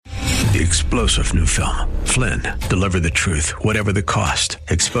The explosive new film, Flynn, deliver the truth, whatever the cost,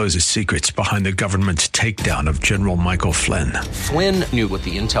 exposes secrets behind the government's takedown of General Michael Flynn. Flynn knew what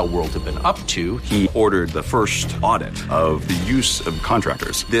the intel world had been up to. He ordered the first audit of the use of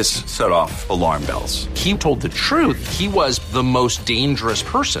contractors. This set off alarm bells. He told the truth. He was the most dangerous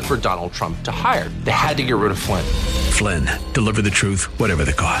person for Donald Trump to hire. They had to get rid of Flynn. Flynn, deliver the truth, whatever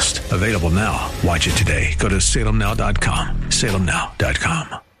the cost. Available now. Watch it today. Go to salemnow.com.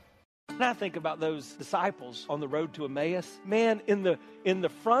 salemnow.com. When I think about those disciples on the road to Emmaus, man, in the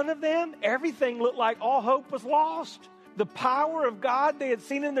front of them, everything looked like all hope was lost. The power of God they had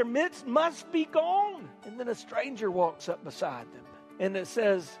seen in their midst must be gone. And then a stranger walks up beside them, and it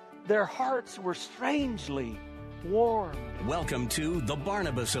says their hearts were strangely warmed. Welcome to The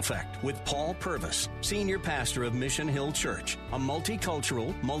Barnabas Effect with Paul Purvis, Senior Pastor of Mission Hill Church, a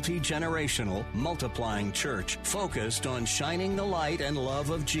multicultural, multi-generational, multiplying church focused on shining the light and love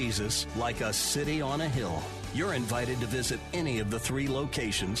of Jesus like a city on a hill. You're invited to visit any of the 3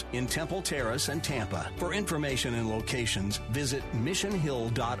 locations in Temple Terrace and Tampa. For information and locations, visit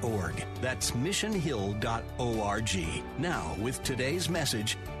missionhill.org. That's missionhill.org. Now, with today's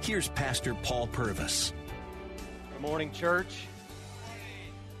message, here's Pastor Paul Purvis. Good morning, church.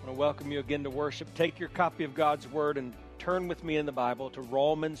 I want to welcome you again to worship. Take your copy of God's Word and turn with me in the Bible to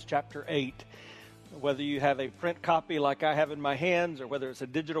Romans chapter 8. Whether you have a print copy like I have in my hands or whether it's a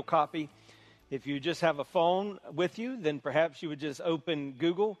digital copy, if you just have a phone with you, then perhaps you would just open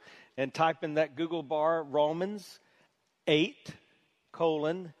Google and type in that Google bar Romans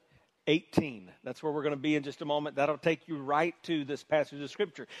 8:18. That's where we're going to be in just a moment. That'll take you right to this passage of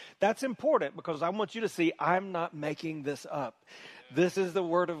Scripture. That's important because I want you to see I'm not making this up. This is the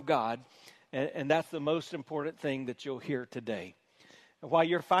Word of God, and that's the most important thing that you'll hear today. And while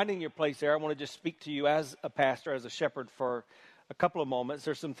you're finding your place there, I want to just speak to you as a pastor, as a shepherd for a couple of moments.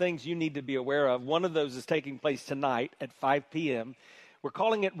 There's some things you need to be aware of. One of those is taking place tonight at 5 p.m. We're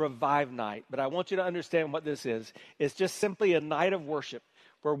calling it Revive Night, but I want you to understand what this is. It's just simply a night of worship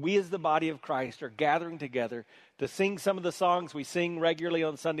where we as the body of Christ are gathering together to sing some of the songs we sing regularly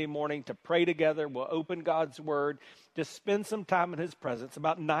on Sunday morning, to pray together. We'll open God's Word, just spend some time in His presence,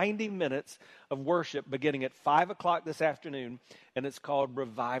 about 90 minutes of worship beginning at 5 o'clock this afternoon, and it's called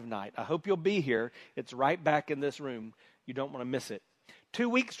Revive Night. I hope you'll be here. It's right back in this room. You don't want to miss it. 2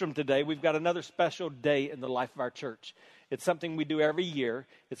 weeks from today, we've got another special day in the life of our church. It's something we do every year.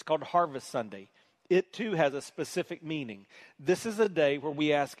 It's called Harvest Sunday. It, too, has a specific meaning. This is a day where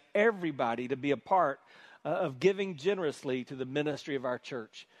we ask everybody to be a part of giving generously to the ministry of our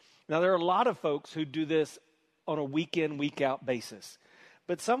church. Now, there are a lot of folks who do this on a week-in, week-out basis.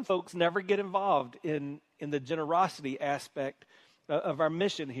 But some folks never get involved in the generosity aspect of our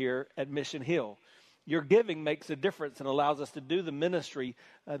mission here at Mission Hill. Your giving makes a difference and allows us to do the ministry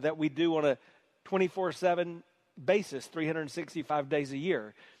that we do on a 24/7 basis, 365 days a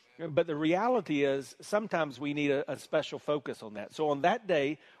year. But the reality is sometimes we need a special focus on that. So on that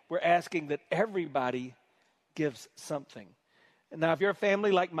day, we're asking that everybody gives something. Now, if you're a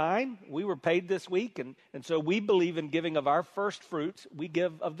family like mine, we were paid this week, and so we believe in giving of our first fruits. We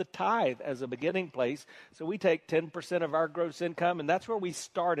give of the tithe as a beginning place. So we take 10% of our gross income, and that's where we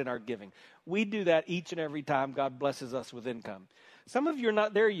start in our giving. We do that each and every time God blesses us with income. Some of you are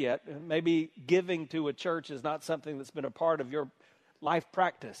not there yet. Maybe giving to a church is not something that's been a part of your life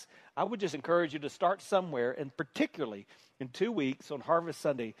practice. I would just encourage you to start somewhere, and particularly in 2 weeks on Harvest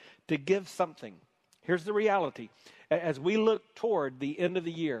Sunday, to give something. Here's the reality. As we look toward the end of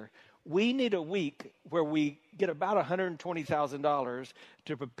the year, we need a week where we get about $120,000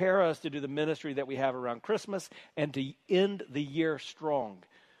 to prepare us to do the ministry that we have around Christmas and to end the year strong.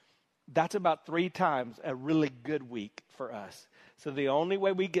 That's about 3 times a really good week for us. So the only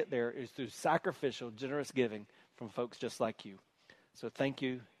way we get there is through sacrificial, generous giving from folks just like you. So thank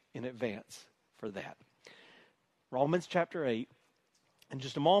you in advance for that. Romans chapter 8. In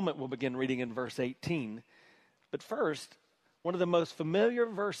just a moment, we'll begin reading in verse 18. But first, one of the most familiar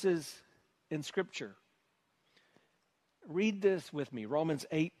verses in Scripture. Read this with me, Romans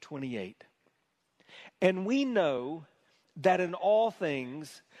 8:28. And we know that in all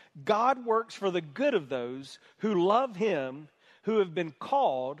things, God works for the good of those who love Him, who have been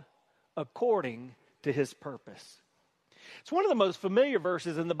called according to His purpose. It's one of the most familiar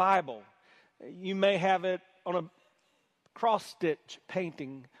verses in the Bible. You may have it on a cross-stitch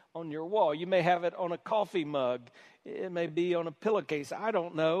painting on your wall. You may have it on a coffee mug. It may be on a pillowcase. I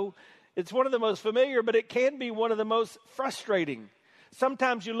don't know. It's one of the most familiar, but it can be one of the most frustrating.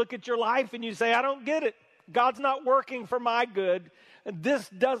 Sometimes you look at your life and you say, I don't get it. God's not working for my good. This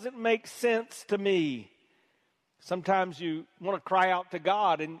doesn't make sense to me. Sometimes you want to cry out to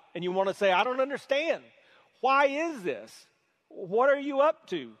God and you want to say, I don't understand. Why is this? What are you up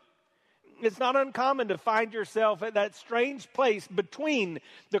to? It's not uncommon to find yourself at that strange place between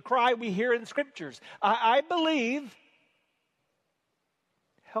the cry we hear in Scriptures. I believe,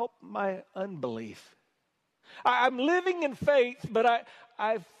 help my unbelief. I'm living in faith, but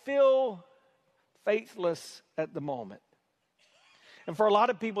I feel faithless at the moment. And for a lot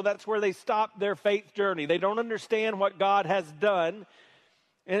of people, that's where they stop their faith journey. They don't understand what God has done.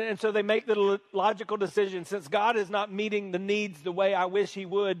 And so they make the logical decision, since God is not meeting the needs the way I wish he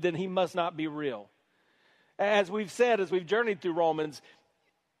would, then he must not be real. As we've said, as we've journeyed through Romans,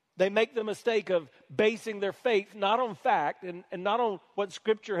 they make the mistake of basing their faith not on fact and not on what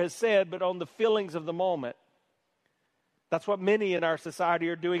Scripture has said, but on the feelings of the moment. That's what many in our society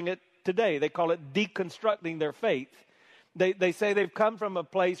are doing it today. They call it deconstructing their faith. They say they've come from a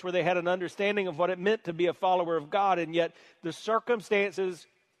place where they had an understanding of what it meant to be a follower of God, and yet the circumstances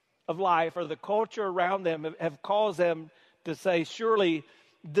of life or the culture around them have caused them to say, surely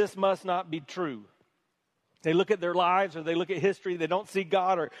this must not be true. They look at their lives or they look at history, they don't see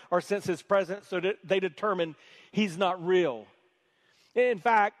God or sense his presence, so they determine he's not real. In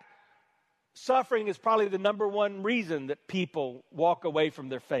fact, suffering is probably the number one reason that people walk away from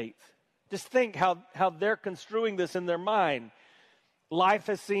their faith. Just think how they're construing this in their mind. Life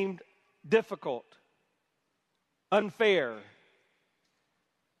has seemed difficult, unfair.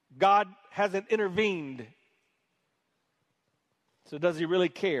 God hasn't intervened. So does he really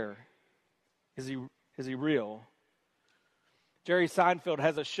care? Is he real? Jerry Seinfeld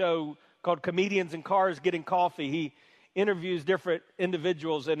has a show called Comedians in Cars Getting Coffee. He interviews different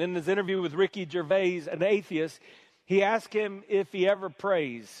individuals, and in his interview with Ricky Gervais, an atheist, he asked him if he ever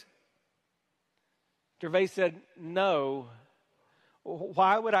prays. Gervais said, no.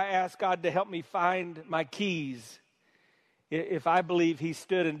 Why would I ask God to help me find my keys if I believe he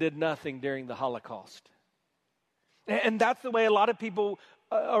stood and did nothing during the Holocaust? And that's the way a lot of people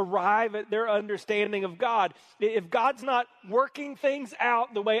arrive at their understanding of God. If God's not working things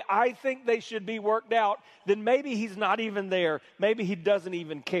out the way I think they should be worked out, then maybe he's not even there. Maybe he doesn't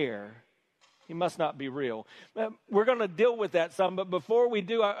even care. He must not be real. We're going to deal with that some, but before we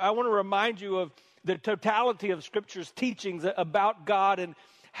do, I want to remind you of the totality of Scripture's teachings about God and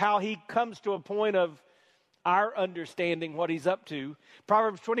how he comes to a point of our understanding what he's up to.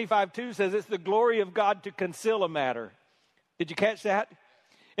 Proverbs 25:2 says it's the glory of God to conceal a matter. Did you catch that?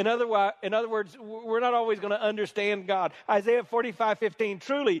 In other words, we're not always going to understand God. Isaiah 45:15,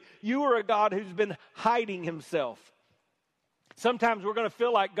 truly, you are a God who's been hiding himself. Sometimes we're going to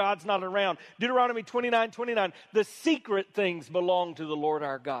feel like God's not around. Deuteronomy 29:29, the secret things belong to the Lord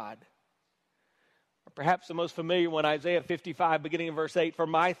our God. Perhaps the most familiar one, Isaiah 55, beginning in verse 8, for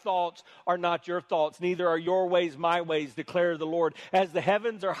my thoughts are not your thoughts, neither are your ways my ways, declares the Lord. As the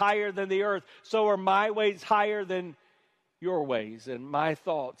heavens are higher than the earth, so are my ways higher than your ways, and my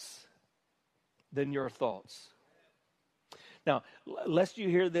thoughts than your thoughts. Now, lest you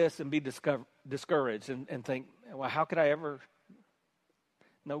hear this and be discouraged and think, well, how could I ever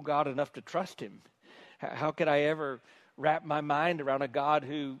know God enough to trust him? How could I ever wrap my mind around a God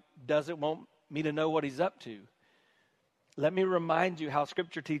who doesn't want me to know what he's up to? Let me remind you how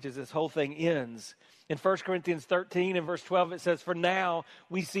Scripture teaches this whole thing ends. In 1 Corinthians 13 and verse 12, it says, for now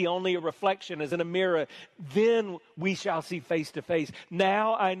we see only a reflection as in a mirror. Then we shall see face to face.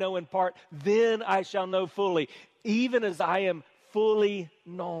 Now I know in part, then I shall know fully, even as I am fully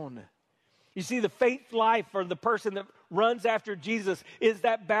known. You see, the faith life for the person that runs after Jesus is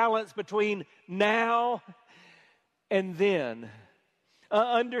that balance between now and then.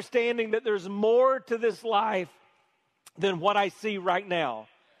 Understanding that there's more to this life than what I see right now.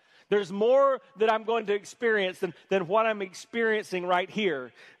 There's more that I'm going to experience than what I'm experiencing right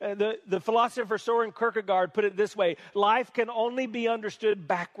here. The philosopher Soren Kierkegaard put it this way, life can only be understood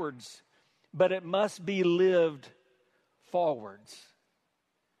backwards, but it must be lived forwards.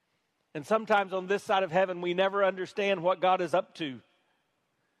 And sometimes on this side of heaven, we never understand what God is up to.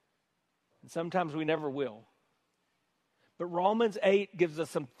 And sometimes we never will. But Romans 8 gives us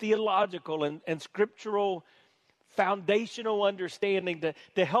some theological and scriptural foundational understanding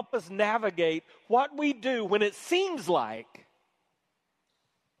to help us navigate what we do when it seems like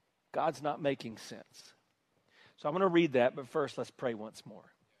God's not making sense. So I'm going to read that, but first let's pray once more.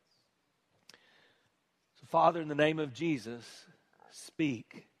 So Father, in the name of Jesus,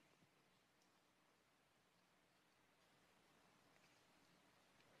 speak.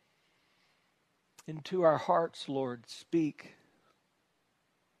 Into our hearts, Lord, speak.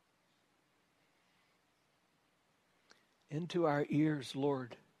 Into our ears,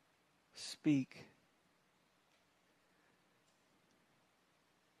 Lord, speak.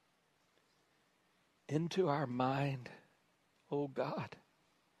 into our mind. Oh God,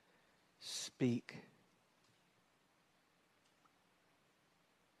 speak.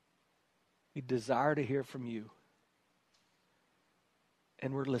 We desire to hear from you,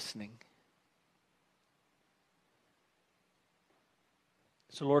 and we're listening.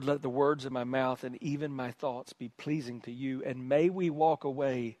 So Lord, let the words of my mouth and even my thoughts be pleasing to you, and may we walk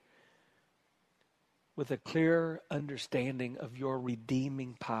away with a clear understanding of your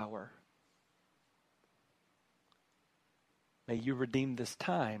redeeming power. May you redeem this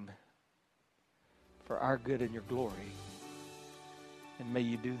time for our good and your glory. And may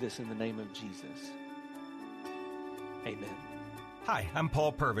you do this in the name of Jesus. Amen. Hi, I'm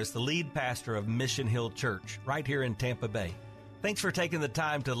Paul Purvis, the lead pastor of Mission Hill Church, right here in Tampa Bay. Thanks for taking the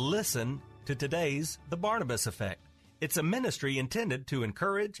time to listen to today's The Barnabas Effect. It's a ministry intended to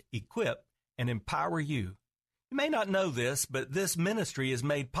encourage, equip, and empower you. You may not know this, but this ministry is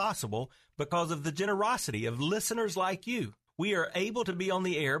made possible because of the generosity of listeners like you. We are able to be on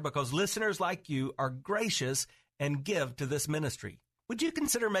the air because listeners like you are gracious and give to this ministry. Would you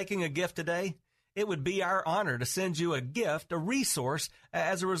consider making a gift today? It would be our honor to send you a gift, a resource,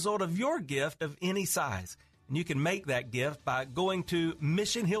 as a result of your gift of any size. And you can make that gift by going to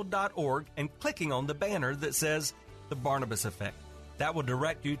missionhill.org and clicking on the banner that says The Barnabas Effect. That will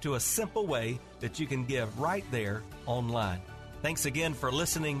direct you to a simple way that you can give right there online. Thanks again for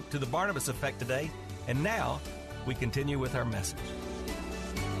listening to The Barnabas Effect today. And now we continue with our message.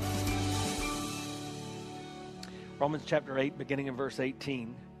 Romans chapter 8, beginning in verse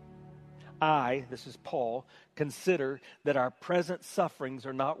 18. I, this is Paul, consider that our present sufferings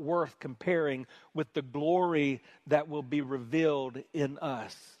are not worth comparing with the glory that will be revealed in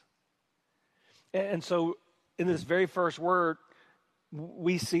us. And so in this very first word,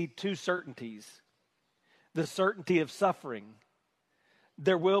 we see two certainties. The certainty of suffering.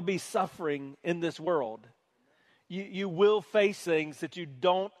 There will be suffering in this world. You will face things that you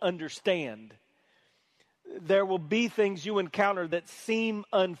don't understand. There will be things you encounter that seem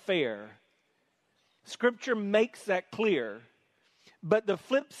unfair. Scripture makes that clear. But the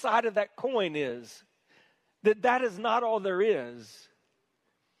flip side of that coin is that is not all there is.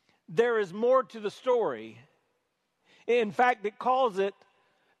 There is more to the story. In fact, it calls it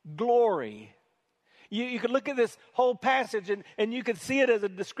glory. You could look at this whole passage and you could see it as a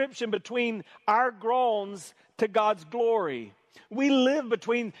description between our groans to God's glory. We live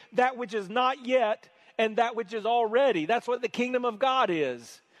between that which is not yet and that which is already. That's what the kingdom of God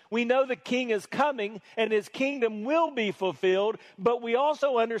is. We know the king is coming and his kingdom will be fulfilled, but we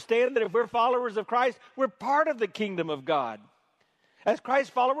also understand that if we're followers of Christ, we're part of the kingdom of God. As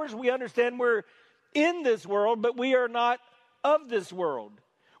Christ followers, we understand we're in this world, but we are not of this world.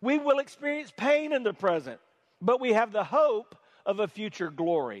 We will experience pain in the present, but we have the hope of a future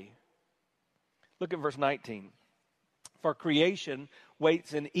glory. Look at verse 19. For creation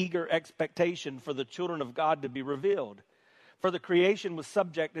waits in eager expectation for the children of God to be revealed. For the creation was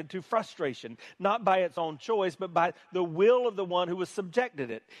subjected to frustration, not by its own choice, but by the will of the one who was subjected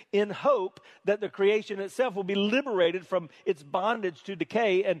it, in hope that the creation itself will be liberated from its bondage to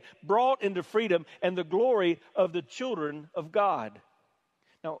decay and brought into freedom and the glory of the children of God.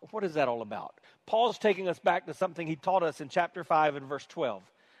 Now, what is that all about? Paul's taking us back to something he taught us in chapter 5 and verse 12.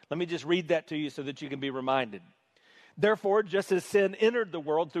 Let me just read that to you so that you can be reminded. Therefore, just as sin entered the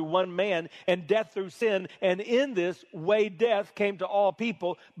world through one man, and death through sin, and in this way death came to all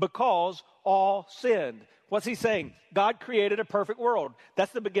people because all sinned. What's he saying? God created a perfect world.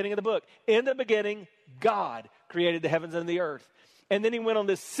 That's the beginning of the book. In the beginning, God created the heavens and the earth. And then he went on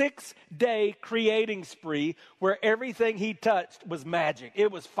this 6-day creating spree where everything he touched was magic.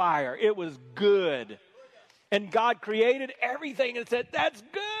 It was fire. It was good. And God created everything and said, that's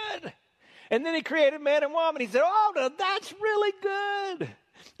good. And then he created man and woman. He said, oh, no, that's really good.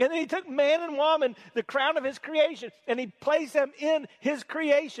 And then he took man and woman, the crown of his creation, and he placed them in his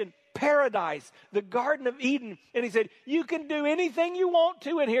creation, paradise, the Garden of Eden. And he said, you can do anything you want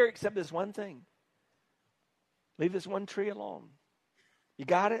to in here except this one thing. Leave this one tree alone. You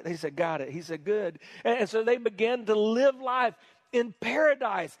got it? He said, got it. He said, good. And so they began to live life in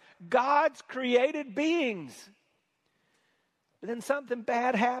paradise, God's created beings. But then something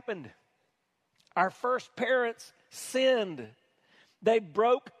bad happened. Our first parents sinned. They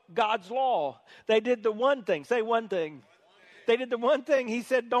broke God's law. They did the one thing. Say one thing. They did the one thing he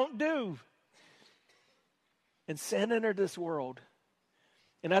said don't do. And sin entered this world.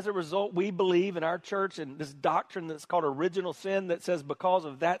 And as a result, we believe in our church in this doctrine that's called original sin that says because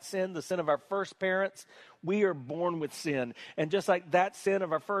of that sin, the sin of our first parents, we are born with sin. And just like that sin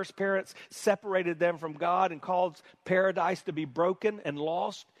of our first parents separated them from God and caused paradise to be broken and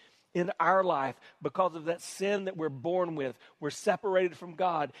lost, in our life because of that sin that we're born with. We're separated from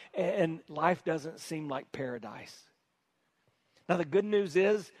God, and life doesn't seem like paradise. Now, the good news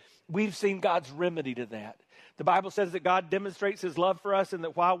is we've seen God's remedy to that. The Bible says that God demonstrates his love for us and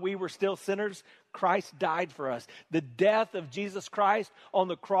that while we were still sinners, Christ died for us. The death of Jesus Christ on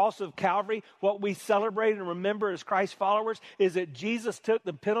the cross of Calvary, what we celebrate and remember as Christ followers, is that Jesus took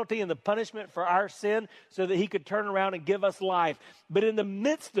the penalty and the punishment for our sin so that he could turn around and give us life. But in the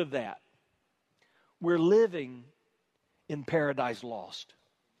midst of that, we're living in paradise lost.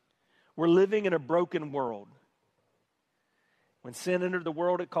 We're living in a broken world. When sin entered the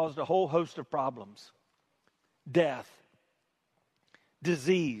world, it caused a whole host of problems. Death,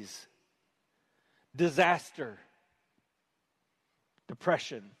 disease, disaster,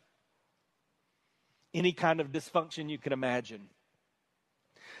 depression, any kind of dysfunction you can imagine.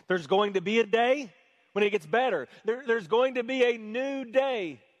 There's going to be a day when it gets better. There's going to be a new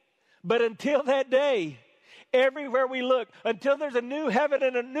day. But until that day, everywhere we look, until there's a new heaven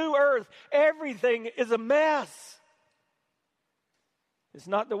and a new earth, everything is a mess. It's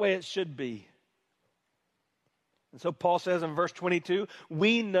not the way it should be. And so Paul says in verse 22,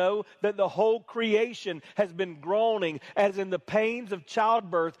 we know that the whole creation has been groaning as in the pains of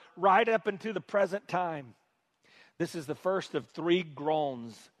childbirth right up into the present time. This is the first of 3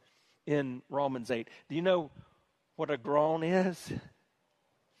 groans in Romans 8. Do you know what a groan is?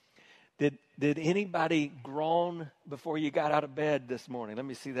 Did anybody groan before you got out of bed this morning? Let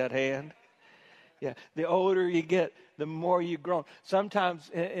me see that hand. Yeah, the older you get, the more you groan. Sometimes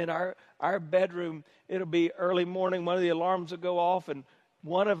in our bedroom, it'll be early morning, one of the alarms will go off, and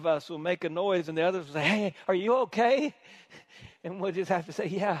one of us will make a noise, and the others will say, hey, are you okay? And we'll just have to say,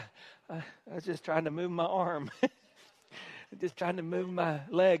 yeah, I was just trying to move my arm. Just trying to move my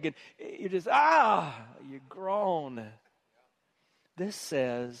leg. And you just, you groan. This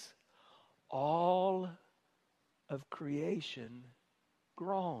says, all of creation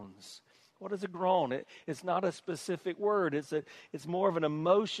groans. What is a groan? It's not a specific word. It's more of an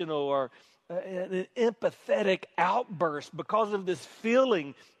emotional or an empathetic outburst because of this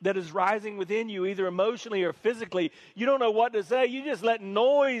feeling that is rising within you, either emotionally or physically. You don't know what to say. You just let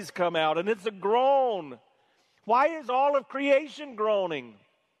noise come out, and it's a groan. Why is all of creation groaning?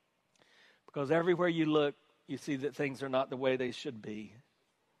 Because everywhere you look, you see that things are not the way they should be.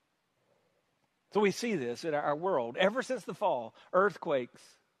 So we see this in our world. Ever since the fall, earthquakes,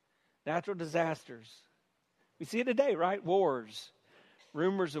 natural disasters. We see it today, right? Wars,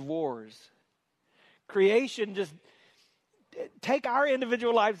 rumors of wars. Creation just, take our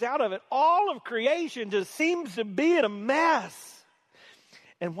individual lives out of it. All of creation just seems to be in a mess.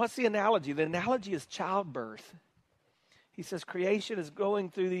 And what's the analogy? The analogy is childbirth. He says creation is going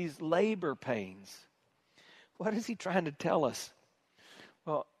through these labor pains. What is he trying to tell us?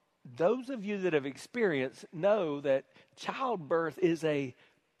 Well, those of you that have experienced know that childbirth is a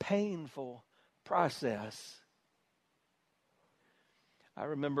painful process. I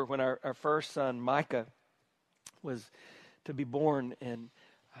remember when our first son, Micah, was to be born, and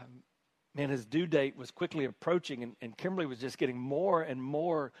his due date was quickly approaching, and Kimberly was just getting more and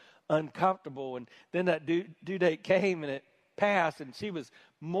more uncomfortable. And then that due date came, and it passed, and she was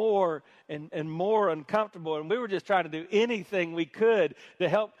more and more uncomfortable. And we were just trying to do anything we could to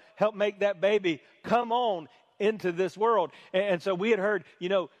help make that baby come on into this world. And so we had heard,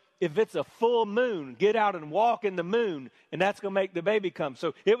 if it's a full moon, get out and walk in the moon, and that's going to make the baby come.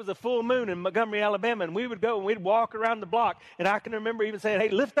 So it was a full moon in Montgomery, Alabama, and we would go and we'd walk around the block. And I can remember even saying, hey,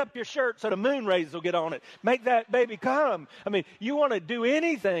 lift up your shirt so the moon rays will get on it. Make that baby come. I mean, you want to do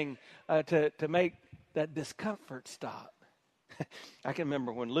anything to make that discomfort stop. I can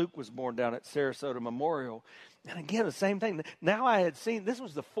remember when Luke was born down at Sarasota Memorial. And again, the same thing. Now I had seen, this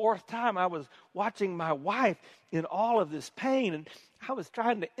was the 4th time I was watching my wife in all of this pain. And I was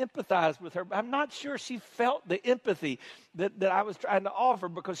trying to empathize with her. I'm not sure she felt the empathy that I was trying to offer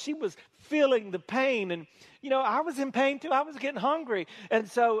because she was feeling the pain. And, I was in pain too. I was getting hungry. And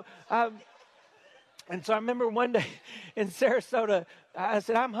so I remember one day in Sarasota, I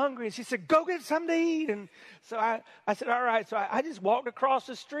said, I'm hungry. And she said, go get something to eat. And so I said, all right. So I just walked across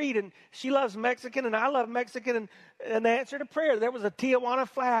the street, and she loves Mexican and I love Mexican, and they answered a prayer. There was a Tijuana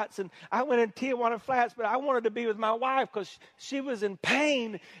Flats, and I went in Tijuana Flats, but I wanted to be with my wife because she was in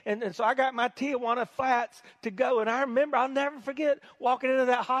pain. And so I got my Tijuana Flats to go. And I remember, I'll never forget walking into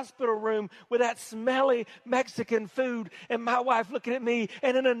that hospital room with that smelly Mexican food, and my wife looking at me,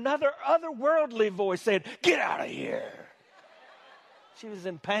 and in another otherworldly voice said, get out of here. She was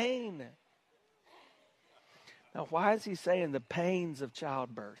in pain. Now, why is he saying the pains of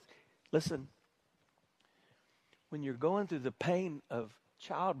childbirth? Listen, when you're going through the pain of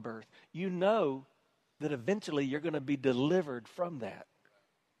childbirth, you know that eventually you're going to be delivered from that.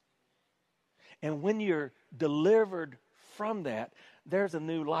 And when you're delivered from that, there's a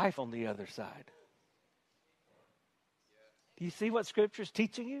new life on the other side. Do you see what Scripture is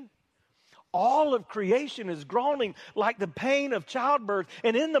teaching you? All of creation is groaning like the pain of childbirth.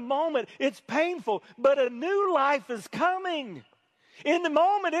 And in the moment, it's painful, but a new life is coming. In the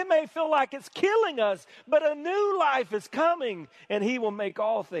moment, it may feel like it's killing us, but a new life is coming, and He will make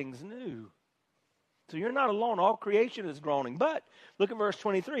all things new. So you're not alone. All creation is groaning. But, look at verse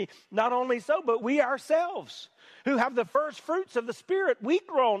 23. Not only so, but we ourselves, who have the first fruits of the Spirit, we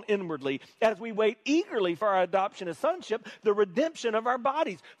groan inwardly as we wait eagerly for our adoption as sonship, the redemption of our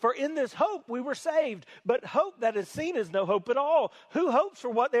bodies. For in this hope we were saved. But hope that is seen is no hope at all. Who hopes for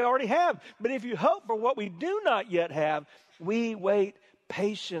what they already have? But if you hope for what we do not yet have, we wait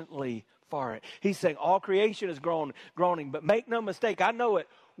patiently for it. He's saying all creation is groaning, but make no mistake, I know it.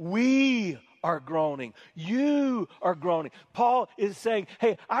 We are groaning. You are groaning. Paul is saying,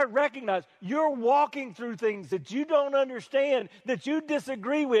 hey, I recognize you're walking through things that you don't understand, that you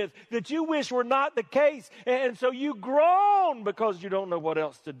disagree with, that you wish were not the case. And so you groan because you don't know what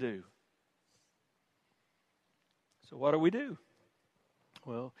else to do. So what do we do?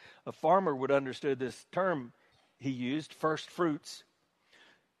 Well, a farmer would understand this term he used, first fruits.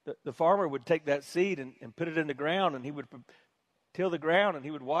 The farmer would take that seed and put it in the ground, and he would till the ground, and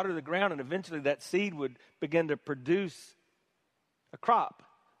he would water the ground, and eventually that seed would begin to produce a crop.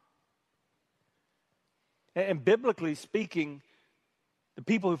 And biblically speaking, the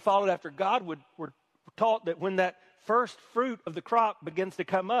people who followed after God were taught that when that first fruit of the crop begins to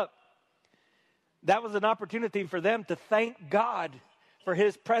come up, that was an opportunity for them to thank God for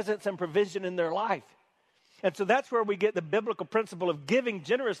His presence and provision in their life. And so that's where we get the biblical principle of giving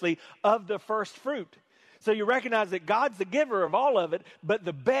generously of the first fruit. So you recognize that God's the giver of all of it, but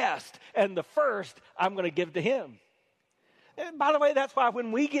the best and the first I'm going to give to Him. And by the way, that's why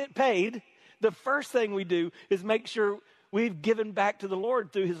when we get paid, the first thing we do is make sure we've given back to the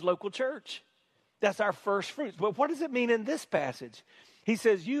Lord through His local church. That's our first fruits. But what does it mean in this passage? He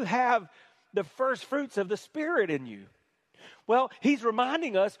says, you have the first fruits of the Spirit in you. Well, he's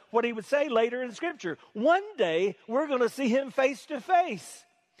reminding us what he would say later in Scripture. One day, we're going to see Him face to face.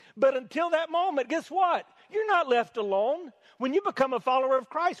 But until that moment, guess what? You're not left alone. When you become a follower of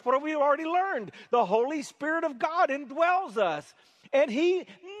Christ, what have we already learned? The Holy Spirit of God indwells us. And He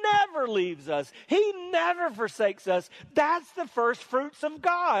never leaves us. He never forsakes us. That's the first fruits of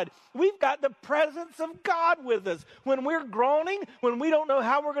God. We've got the presence of God with us. When we're groaning, when we don't know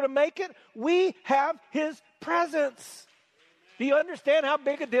how we're going to make it, we have His presence. Do you understand how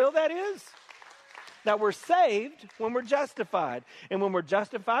big a deal that is? Now, we're saved when we're justified. And when we're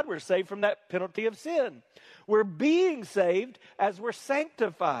justified, we're saved from that penalty of sin. We're being saved as we're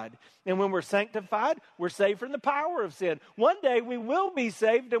sanctified. And when we're sanctified, we're saved from the power of sin. One day, we will be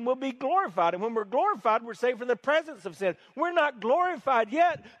saved and we'll be glorified. And when we're glorified, we're saved from the presence of sin. We're not glorified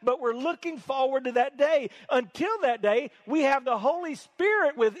yet, but we're looking forward to that day. Until that day, we have the Holy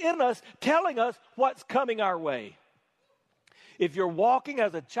Spirit within us telling us what's coming our way. If you're walking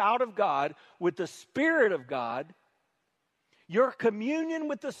as a child of God with the Spirit of God, your communion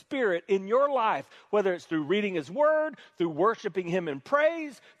with the Spirit in your life, whether it's through reading His Word, through worshiping Him in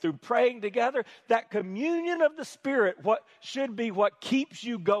praise, through praying together, that communion of the Spirit what should be what keeps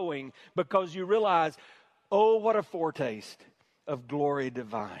you going, because you realize, oh, what a foretaste of glory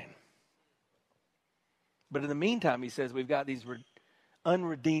divine. But in the meantime, he says, we've got these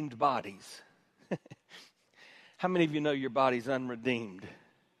unredeemed bodies. How many of you know your body's unredeemed?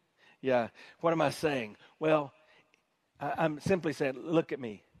 Yeah. What am I saying? Well, I'm simply saying, look at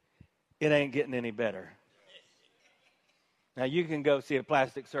me. It ain't getting any better. Now, you can go see a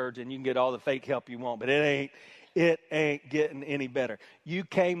plastic surgeon. You can get all the fake help you want, but it ain't getting any better. You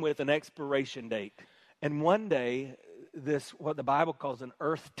came with an expiration date. And one day, this, what the Bible calls an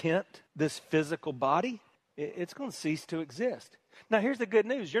earth tent, this physical body, it's going to cease to exist. Now, here's the good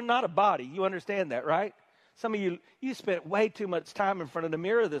news. You're not a body. You understand that, right? Some of you spent way too much time in front of the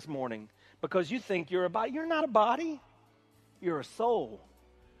mirror this morning because you think you're a body. You're not a body. You're a soul.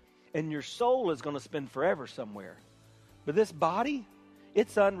 And your soul is going to spend forever somewhere. But this body,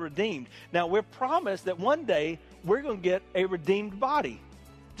 it's unredeemed. Now, we're promised that one day we're going to get a redeemed body.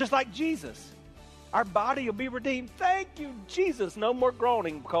 Just like Jesus. Our body will be redeemed. Thank you, Jesus. No more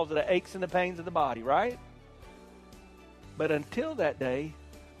groaning because of the aches and the pains of the body, right? But until that day,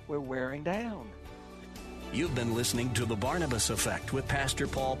 we're wearing down. You've been listening to The Barnabas Effect with Pastor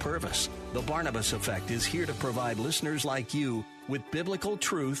Paul Purvis. The Barnabas Effect is here to provide listeners like you with biblical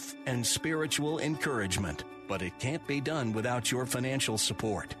truth and spiritual encouragement. but it can't be done without your financial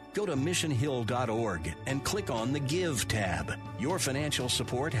support. Go to missionhill.org and click on the Give tab. Your financial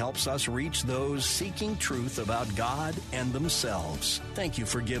support helps us reach those seeking truth about God and themselves. Thank you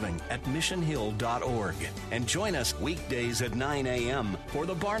for giving at missionhill.org. And join us weekdays at 9 a.m. for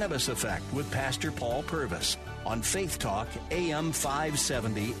The Barnabas Effect with Pastor Paul Purvis on Faith Talk, AM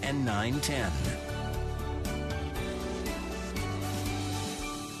 570 and 910.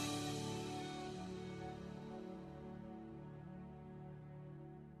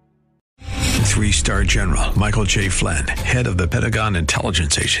 Three-star General Michael J. Flynn, head of the Pentagon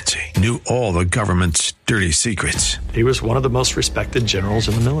Intelligence Agency, knew all the government's dirty secrets. He was one of the most respected generals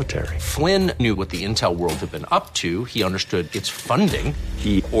in the military. Flynn knew what the intel world had been up to. He understood its funding.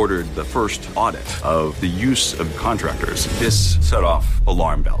 He ordered the first audit of the use of contractors. This set off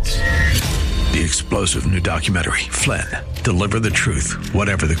alarm bells. The explosive new documentary, Flynn, Deliver the Truth,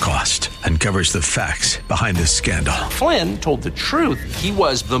 Whatever the Cost, uncovers the facts behind this scandal. Flynn told the truth. He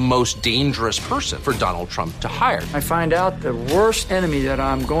was the most dangerous person for Donald Trump to hire. I find out the worst enemy that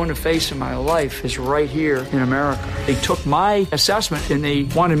I'm going to face in my life is right here in America. They took my assessment and they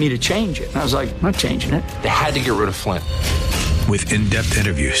wanted me to change it. And I was like, I'm not changing it. They had to get rid of Flynn. With in-depth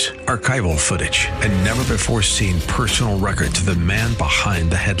interviews, archival footage, and never-before-seen personal records of the man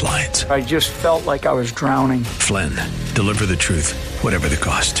behind the headlines. I just felt like I was drowning. Flynn, Deliver the Truth, Whatever the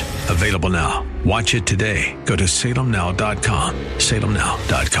Cost. Available now. Watch it today. Go to salemnow.com.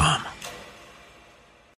 salemnow.com.